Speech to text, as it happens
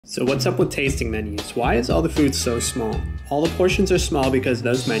So what's up with tasting menus? Why is all the food so small? All the portions are small because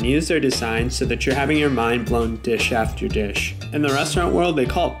those menus are designed so that you're having your mind blown dish after dish. In the restaurant world, they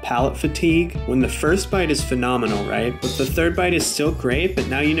call it palate fatigue, when the first bite is phenomenal, right? But the third bite is still great, but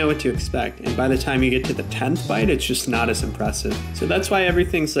now you know what to expect. And by the time you get to the 10th bite, it's just not as impressive. So that's why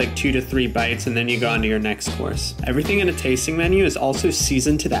everything's like 2 to 3 bites and then you go on to your next course. Everything in a tasting menu is also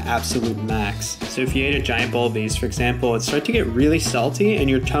seasoned to the absolute max. So if you ate a giant bowl of these, for example, it'd start to get really salty and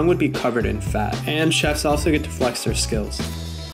your tongue would be covered in fat. And chefs also get to flex their skills.